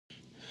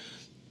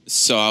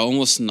So I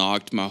almost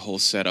knocked my whole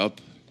setup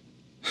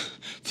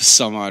for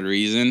some odd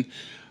reason.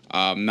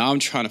 Now I'm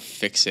trying to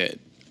fix it,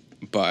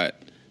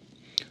 but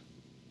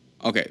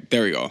okay,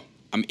 there we go.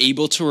 I'm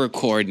able to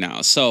record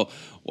now. So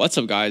what's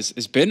up, guys?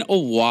 It's been a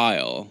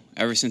while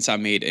ever since I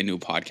made a new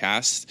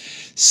podcast.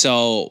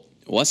 So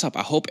what's up?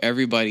 I hope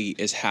everybody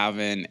is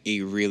having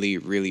a really,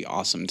 really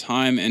awesome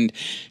time and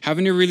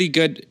having a really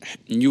good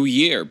new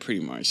year,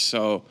 pretty much.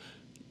 So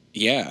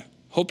yeah,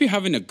 hope you're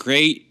having a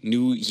great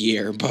new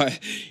year. But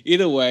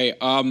either way,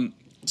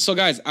 so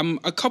guys, I'm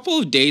a couple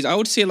of days, I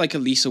would say like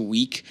at least a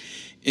week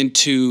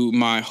into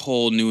my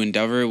whole new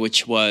endeavor,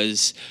 which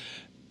was,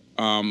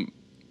 sorry,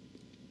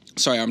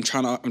 I'm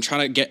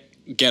trying to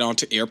get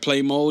onto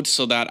airplane mode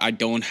so that I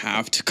don't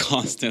have to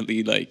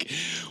constantly like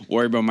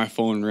worry about my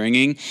phone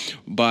ringing.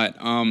 But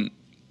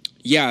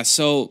yeah,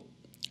 so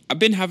I've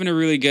been having a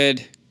really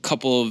good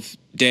couple of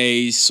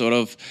days, sort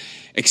of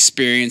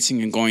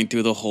experiencing and going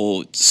through the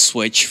whole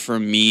switch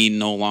from me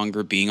no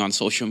longer being on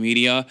social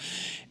media.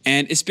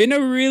 And it's been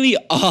a really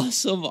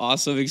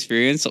awesome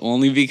experience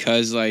only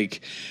because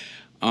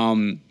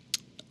I'm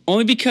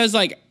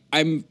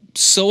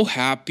so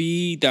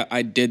happy that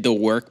I did the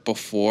work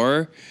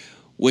before,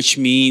 which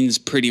means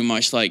pretty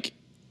much like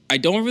I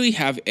don't really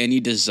have any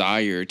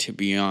desire to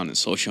be on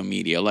social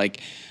media. Like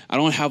I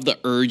don't have the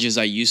urges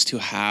I used to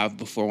have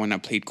before when I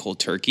played cold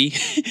turkey,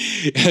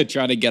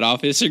 trying to get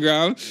off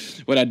Instagram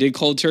when I did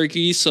cold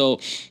turkey. So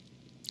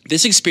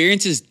this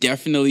experience is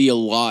definitely a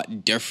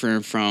lot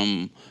different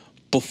from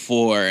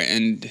before,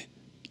 and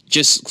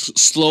just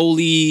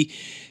slowly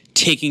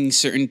taking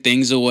certain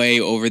things away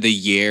over the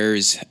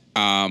years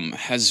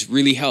has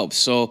really helped.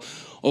 So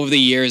over the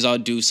years, I'll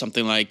do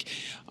something like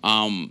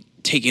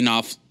taking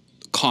off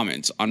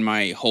comments on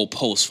my whole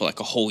post for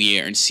like a whole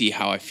year and see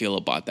how I feel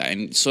about that,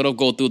 and sort of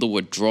go through the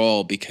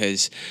withdrawal,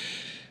 because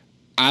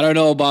I don't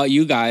know about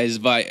you guys,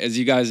 but as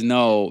you guys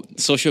know,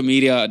 social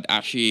media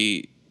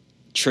actually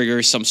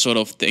triggers some sort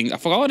of thing. I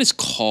forgot what it's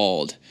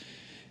called.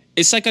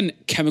 It's like a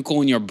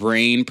chemical in your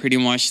brain pretty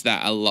much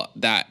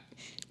that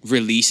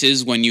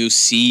releases when you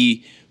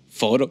see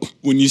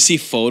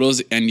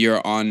photos and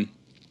you're on,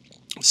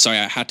 sorry,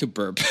 I had to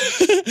burp.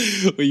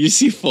 When you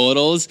see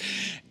photos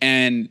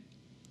and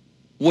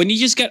when you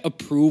just get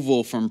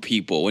approval from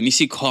people, when you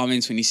see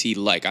comments, when you see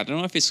I don't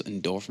know if it's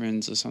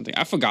endorphins or something,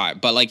 I forgot,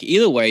 but like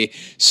either way,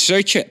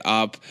 search it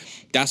up.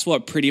 That's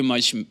what pretty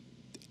much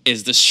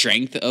is the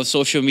strength of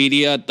social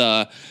media,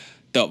 the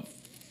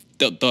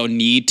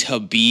need to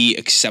be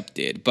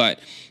accepted. But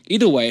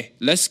either way,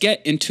 let's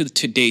get into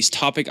today's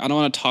topic. I don't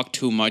want to talk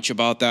too much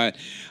about that.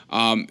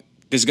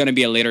 There's going to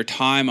be a later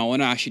time. I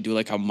want to actually do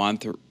like a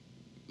month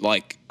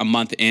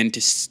in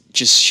to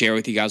just share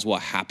with you guys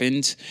what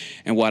happened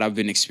and what I've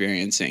been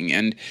experiencing.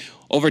 And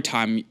over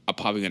time, I'm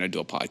probably going to do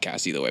a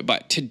podcast either way.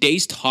 But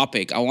today's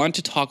topic, I want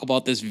to talk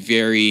about this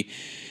very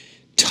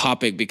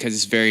topic because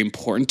it's very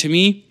important to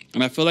me.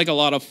 And I feel like a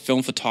lot of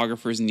film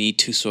photographers need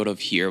to sort of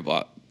hear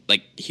what I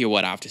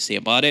have to say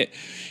about it.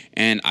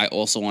 And I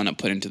also want to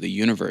put into the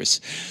universe.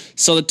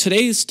 So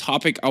today's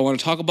topic I want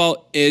to talk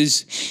about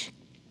is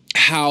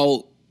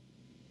how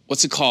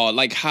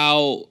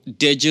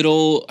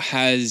digital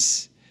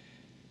has,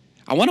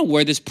 I want to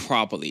word this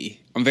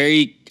properly. I'm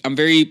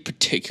very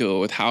particular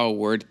with how I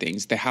word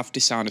things. They have to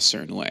sound a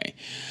certain way.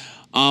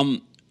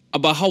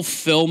 About how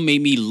film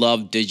made me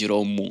love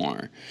digital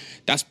more.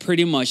 That's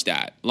pretty much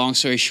that. Long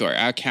story short,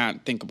 I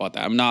can't think about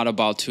that. I'm not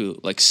about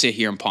to sit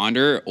here and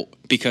ponder,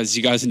 because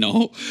you guys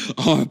know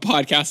our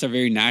podcasts are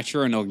very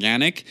natural and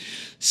organic.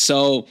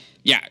 So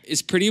yeah,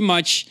 it's pretty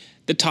much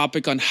the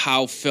topic on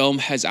how film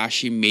has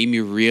actually made me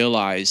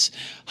realize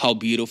how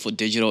beautiful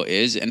digital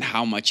is and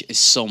how much is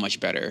so much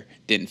better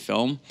than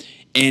film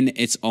in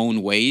its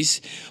own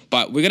ways.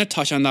 But we're going to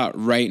touch on that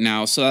right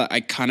now so that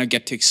I kind of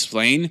get to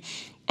explain.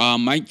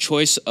 My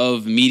choice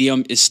of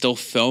medium is still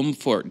film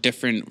for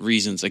different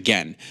reasons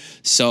again.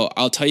 So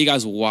I'll tell you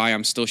guys why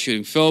I'm still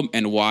shooting film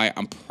and why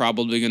I'm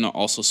probably going to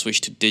also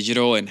switch to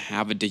digital and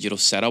have a digital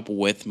setup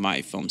with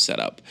my film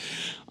setup.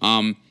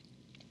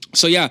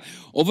 So yeah,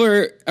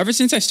 ever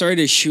since I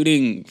started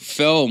shooting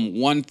film,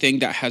 one thing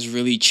that has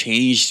really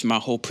changed my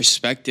whole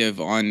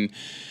perspective on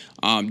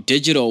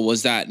digital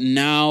was that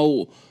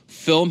now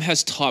film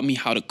has taught me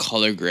how to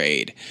color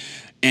grade.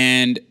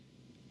 And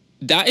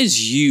that is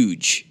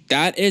huge.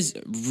 That is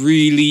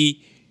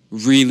really,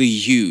 really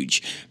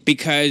huge,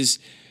 because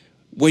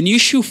when you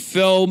shoot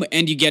film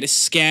and you get it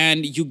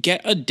scanned, you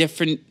get a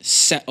different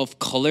set of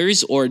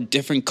colors or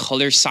different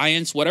color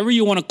science, whatever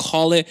you want to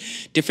call it,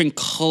 different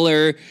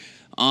color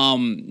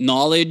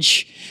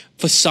knowledge.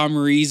 For some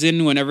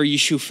reason, whenever you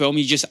shoot film,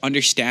 you just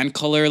understand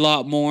color a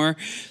lot more.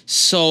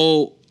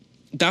 So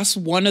that's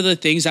one of the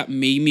things that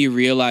made me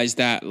realize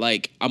that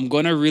I'm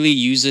going to really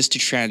use this to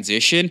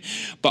transition.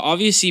 But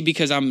obviously,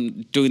 because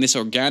I'm doing this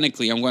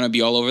organically, I'm going to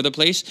be all over the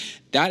place.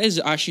 That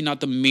is actually not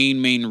the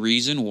main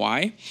reason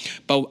why,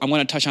 but I'm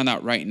going to touch on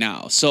that right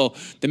now. So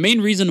the main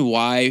reason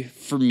why,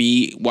 for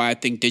me, why I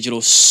think digital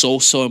is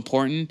so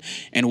important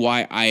and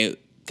why I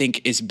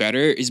think it's better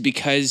is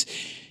because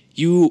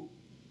you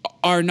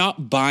are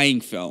not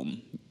buying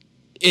film.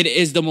 It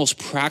is the most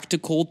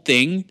practical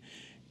thing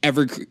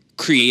ever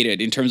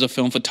created in terms of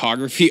film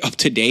photography up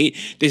to date.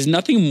 There's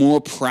nothing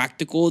more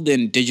practical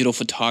than digital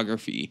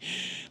photography.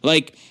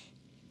 Like,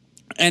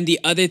 and the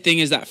other thing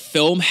is that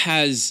film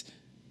has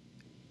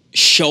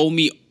shown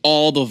me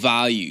all the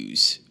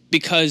values,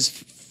 because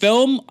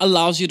film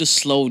allows you to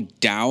slow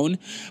down,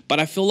 but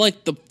I feel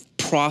like the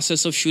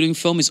process of shooting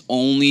film is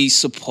only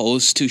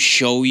supposed to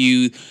show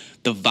you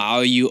the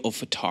value of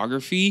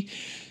photography.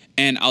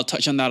 And I'll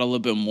touch on that a little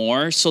bit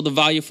more. So the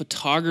value of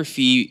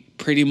photography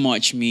pretty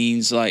much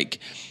means like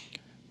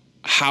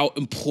how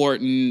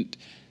important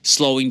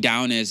slowing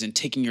down is, and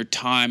taking your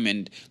time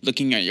and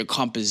looking at your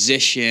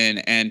composition,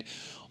 and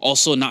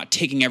also not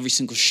taking every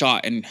single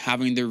shot and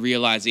having the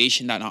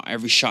realization that not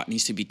every shot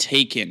needs to be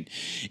taken.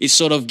 It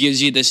sort of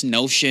gives you this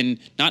notion,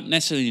 not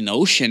necessarily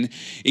notion,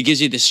 it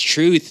gives you this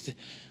truth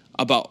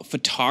about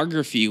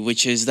photography,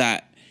 which is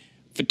that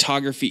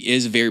photography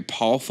is very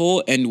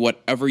powerful, and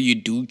whatever you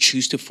do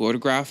choose to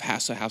photograph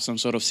has to have some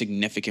sort of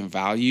significant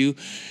value,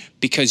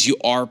 because you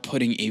are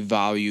putting a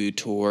value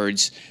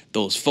towards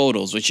those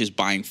photos, which is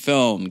buying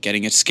film,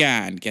 getting it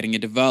scanned, getting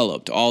it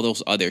developed, all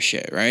those other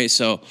shit, right?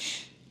 So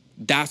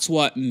that's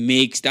what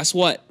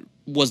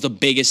was the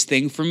biggest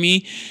thing for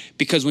me,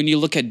 because when you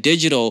look at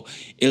digital,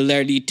 it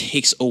literally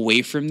takes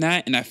away from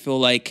that. And I feel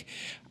like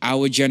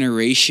our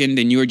generation,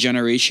 the newer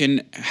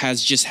generation,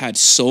 has just had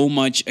so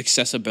much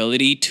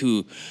accessibility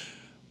to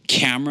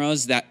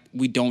cameras that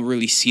we don't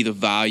really see the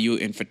value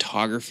in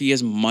photography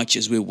as much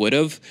as we would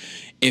have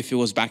if it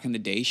was back in the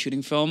day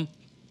shooting film.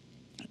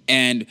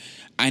 And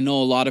I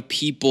know a lot of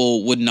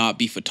people would not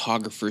be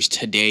photographers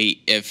today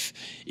if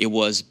it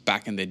was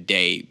back in the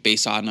day,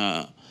 based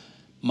on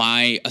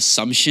my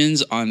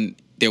assumptions on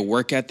their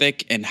work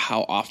ethic and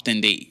how often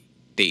they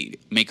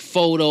make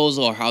photos,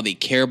 or how they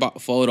care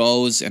about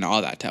photos and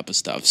all that type of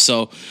stuff.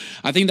 So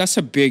I think that's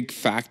a big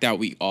fact that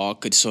we all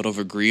could sort of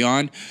agree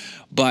on.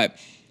 But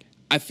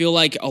I feel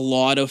like a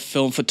lot of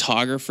film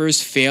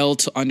photographers fail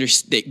to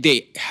understand.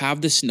 They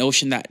have this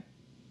notion that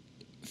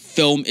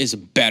film is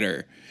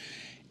better.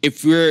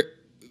 If we're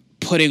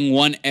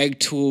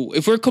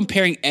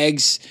comparing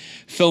eggs,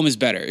 film is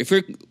better.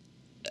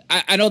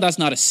 I know that's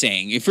not a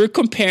saying. If we're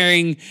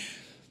comparing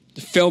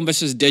film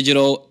versus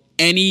digital,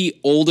 any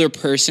older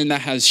person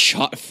that has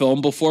shot film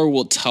before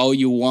will tell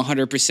you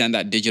 100%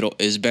 that digital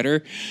is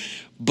better.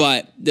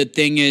 But the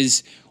thing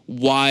is,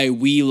 why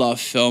we love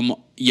film,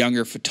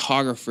 younger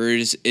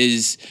photographers,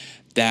 is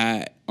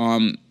that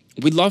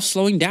we love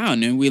slowing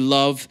down, and we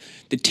love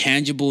the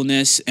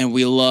tangibleness, and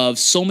we love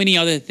so many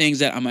other things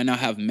that I might not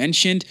have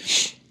mentioned.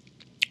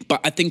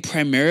 But I think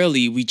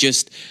primarily we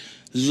just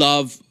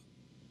love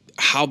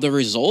how the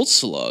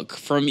results look,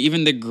 from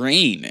even the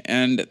grain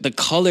and the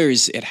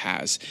colors it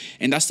has.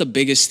 And that's the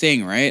biggest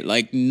thing, right?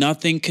 Like,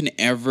 nothing can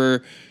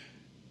ever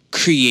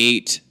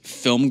create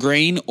film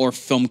grain or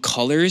film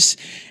colors.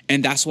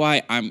 And that's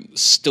why I'm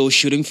still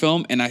shooting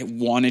film, and I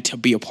want it to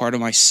be a part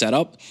of my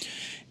setup.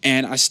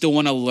 And I still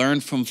want to learn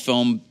from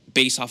film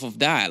based off of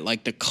that.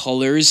 Like, the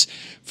colors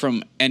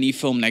from any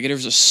film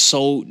negatives are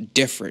so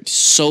different,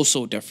 so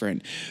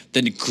different.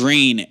 The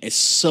grain is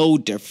so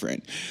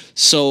different.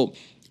 So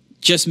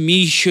just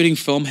me shooting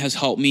film has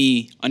helped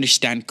me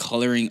understand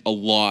coloring a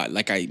lot,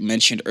 like I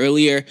mentioned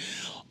earlier,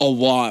 a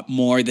lot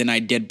more than I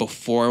did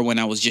before when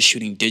I was just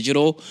shooting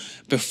digital.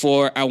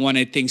 Before, I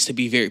wanted things to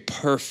be very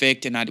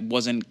perfect, and I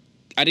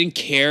didn't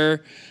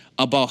care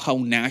about how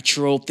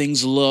natural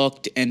things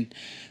looked and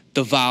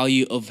the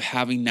value of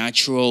having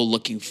natural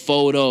looking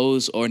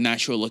photos or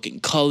natural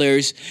looking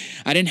colors.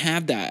 I didn't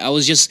have that. I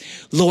was just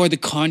lower the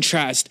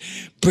contrast,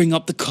 bring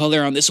up the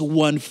color on this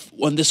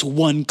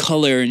one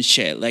color and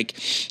shit. Like,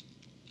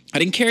 I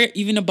didn't care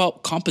even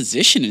about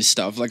composition and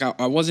stuff. Like,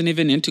 I wasn't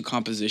even into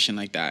composition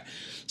like that.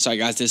 Sorry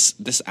guys,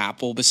 this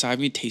apple beside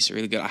me tastes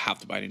really good. I have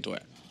to bite into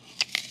it.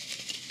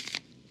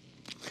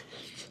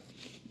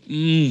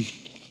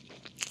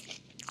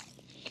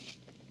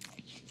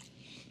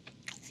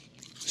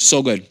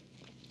 So good.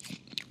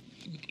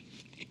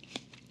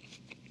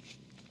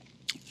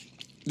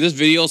 This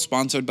video is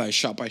sponsored by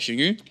Shop by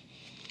Shingy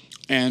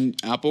and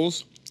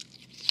apples.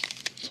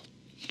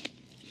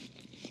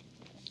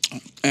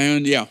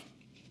 And yeah.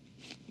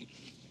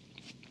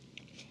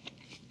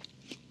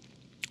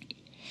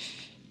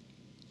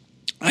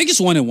 I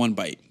just wanted one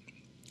bite,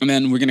 and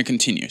then we're going to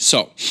continue.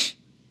 So,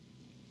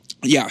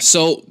 yeah,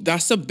 so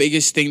that's the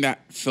biggest thing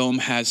that film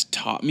has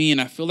taught me, and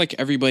I feel like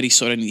everybody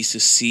sort of needs to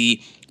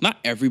see, not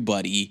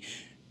everybody,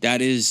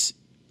 that is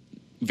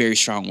very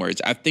strong words.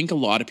 I think a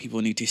lot of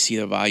people need to see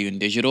the value in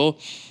digital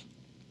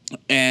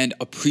and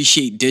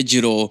appreciate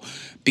digital,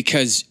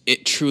 because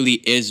it truly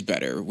is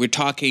better. We're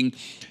talking,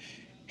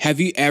 have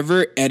you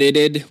ever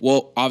edited,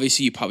 well,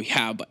 obviously you probably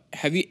have, but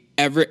have you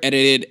ever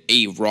edited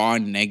a raw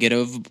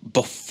negative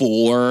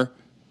before,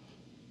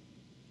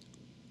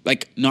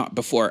 like not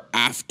before,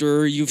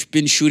 after you've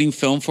been shooting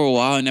film for a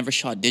while and never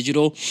shot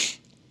digital?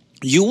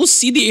 You will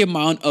see the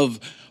amount of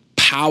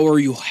power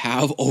you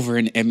have over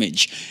an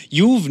image.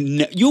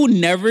 You'll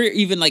never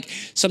even, like,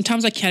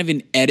 sometimes I can't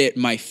even edit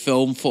my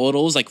film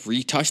photos, like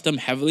retouch them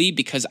heavily,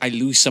 because I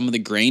lose some of the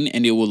grain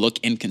and it will look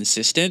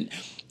inconsistent.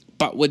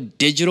 But with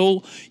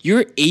digital,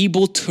 you're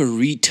able to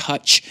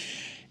retouch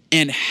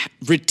and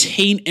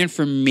retain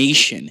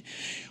information.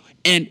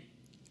 And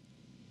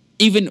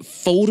even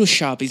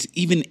Photoshop is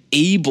even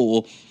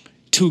able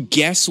to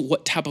guess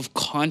what type of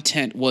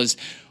content was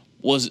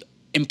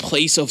in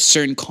place of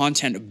certain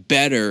content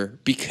better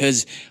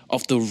because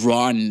of the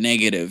raw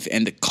negative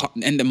and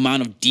the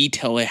amount of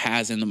detail it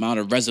has and the amount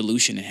of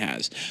resolution it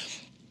has.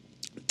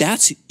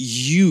 That's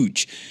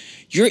huge.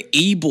 You're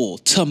able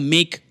to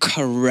make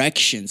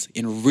corrections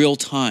in real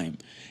time.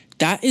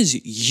 That is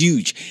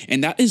huge.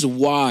 And that is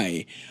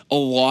why a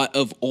lot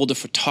of older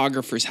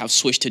photographers have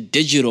switched to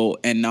digital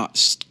and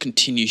not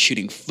continue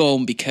shooting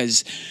film,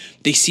 because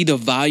they see the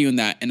value in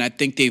that. And I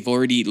think they've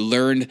already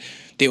learned,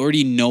 they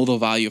already know the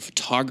value of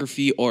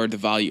photography or the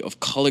value of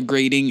color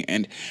grading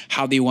and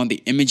how they want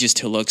the images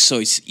to look. So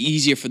it's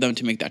easier for them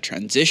to make that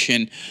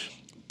transition.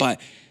 But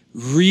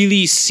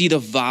really see the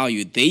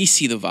value. They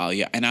see the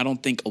value. And I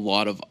don't think a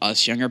lot of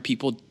us younger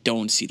people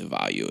don't see the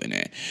value in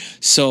it.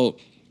 So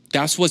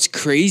that's what's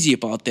crazy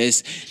about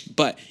this.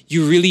 But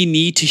you really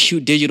need to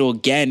shoot digital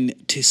again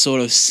to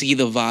sort of see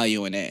the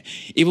value in it.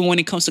 Even when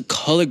it comes to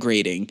color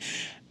grading,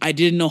 I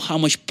didn't know how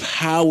much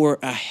power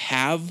I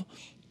have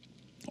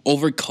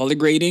over color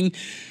grading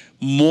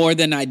more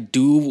than I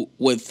do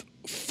with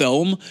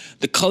film.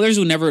 The colors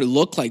will never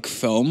look like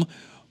film.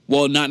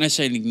 Well, not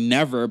necessarily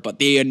never, but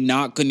they are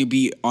not going to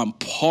be on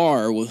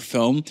par with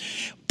film.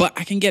 But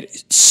I can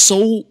get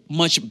so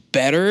much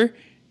better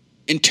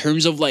in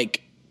terms of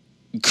like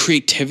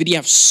creativity. I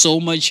have so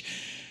much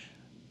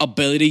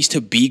abilities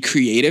to be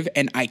creative,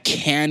 and I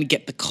can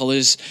get the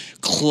colors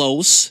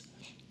close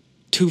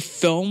to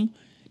film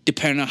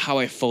depending on how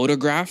I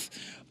photograph.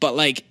 But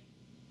like,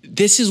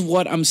 this is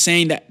what I'm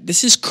saying, that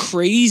this is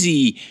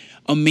crazy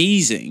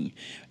amazing,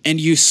 and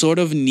you sort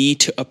of need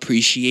to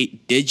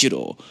appreciate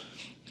digital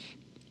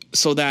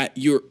so that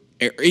you're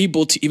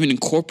able to even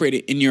incorporate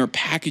it in your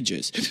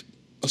packages.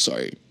 Oh,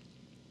 sorry.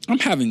 I'm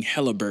having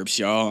hella burps,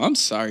 y'all. I'm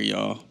sorry,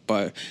 y'all.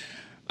 But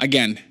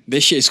again,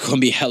 this shit is going to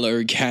be hella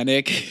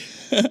organic.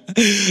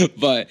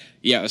 But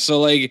yeah,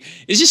 so like,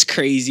 it's just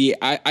crazy.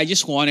 I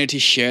just wanted to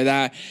share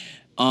that.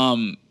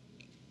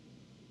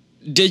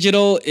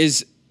 Digital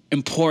is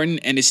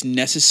important and it's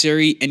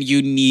necessary, and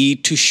you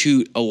need to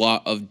shoot a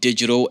lot of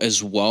digital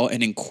as well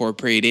and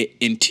incorporate it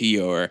into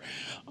your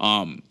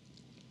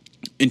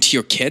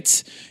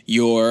kits,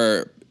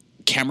 your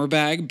camera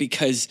bag,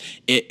 because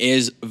it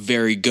is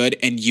very good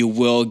and you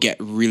will get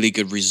really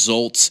good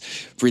results,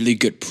 really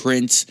good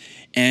prints.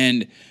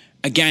 And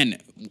again,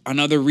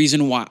 another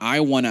reason why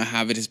I want to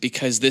have it is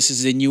because this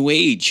is a new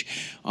age.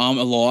 A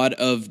lot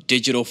of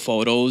digital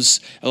photos,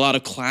 a lot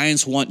of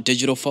clients want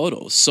digital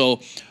photos.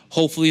 So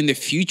hopefully in the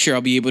future,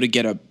 I'll be able to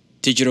get a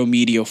digital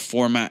media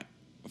format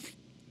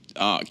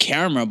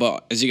camera.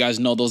 But as you guys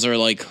know, those are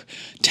like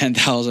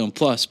 10,000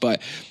 plus.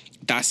 But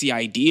that's the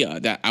idea,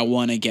 that I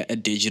want to get a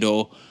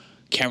digital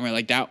camera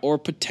like that, or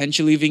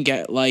potentially even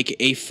get like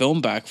a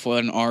film back for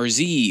an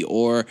RZ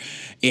or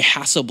a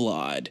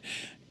Hasselblad,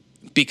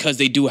 because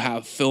they do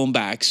have film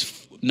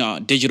backs,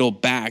 digital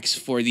backs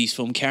for these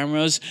film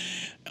cameras.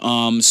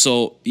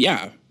 So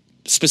yeah,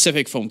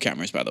 specific film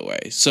cameras, by the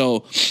way.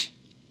 So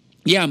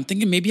yeah, I'm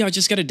thinking maybe I'll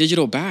just get a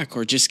digital back,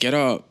 or just get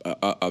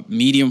a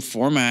medium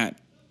format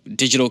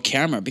digital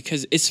camera,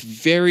 because it's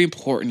very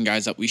important,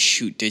 guys, that we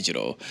shoot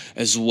digital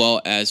as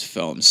well as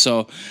film.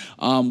 So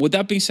with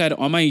that being said,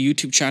 on my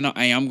YouTube channel,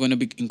 I am going to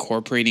be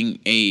incorporating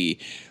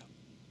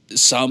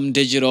some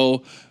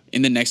digital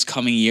in the next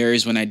coming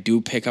years when I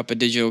do pick up a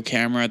digital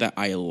camera that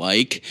I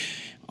like.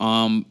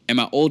 And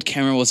my old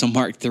camera was a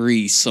Mark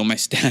III, so my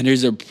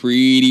standards are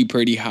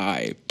pretty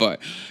high. But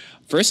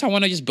first, I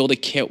want to just build a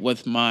kit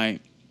with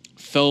my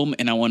film,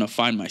 and I want to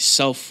find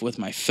myself with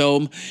my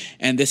film.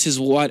 And this is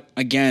what,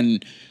 again,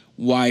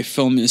 why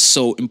film is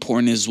so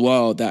important as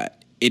well,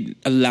 that it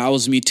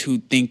allows me to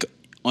think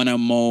on a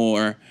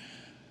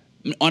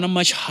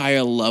much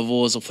higher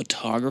level as a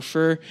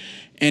photographer.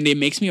 And it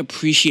makes me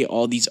appreciate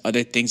all these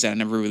other things that I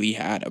never really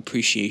had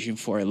appreciation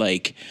for,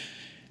 like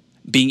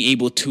being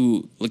able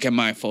to look at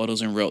my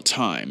photos in real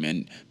time,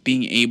 and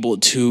being able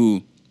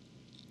to,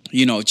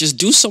 just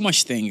do so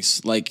much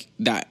things like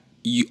that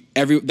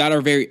that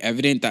are very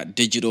evident that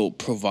digital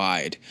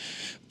provide.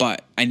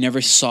 But I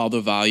never saw the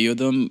value of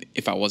them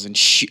if I wasn't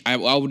I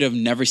would have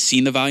never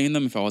seen the value in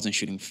them if I wasn't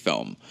shooting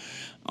film.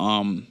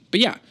 But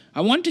yeah,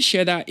 I wanted to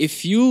share that.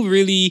 If you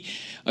really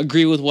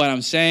agree with what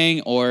I'm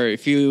saying, or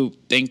if you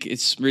think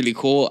it's really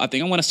cool, I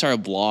think I want to start a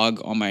blog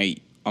on my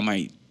on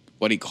my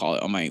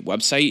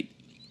website,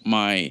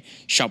 my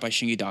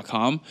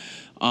shopbyshingy.com,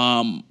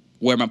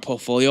 where my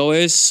portfolio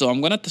is. So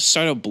I'm going to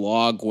start a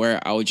blog where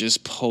I'll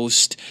just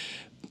post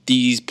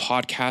these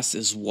podcasts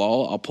as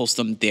well. I'll post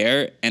them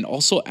there, and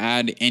also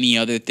add any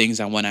other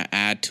things I want to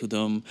add to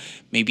them.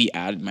 Maybe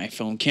add my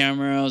film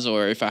cameras,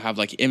 or if I have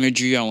like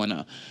imagery I want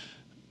to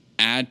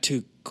add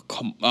to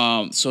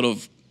sort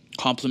of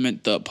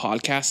complement the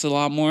podcast a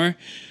lot more.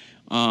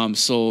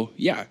 So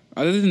yeah,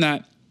 other than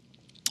that,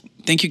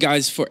 thank you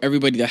guys for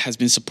everybody that has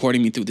been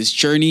supporting me through this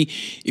journey.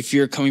 If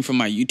you're coming from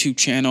my YouTube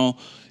channel,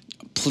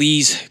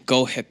 please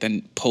go hit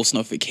the post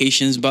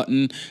notifications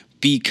button,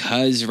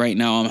 because right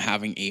now I'm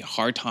having a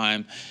hard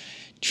time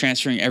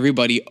transferring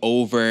everybody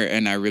over,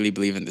 and I really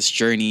believe in this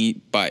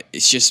journey, but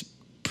it's just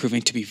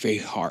proving to be very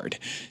hard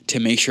to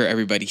make sure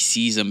everybody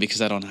sees them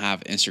because I don't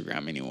have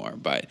Instagram anymore.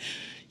 But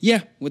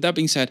yeah, with that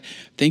being said,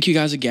 thank you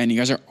guys again. You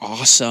guys are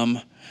awesome.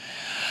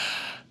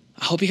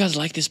 I hope you guys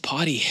like this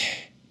potty.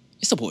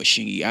 It's the boy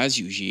Shingy as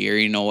usual. You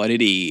already know what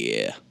it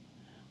is.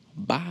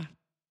 Bye.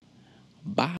 Bye.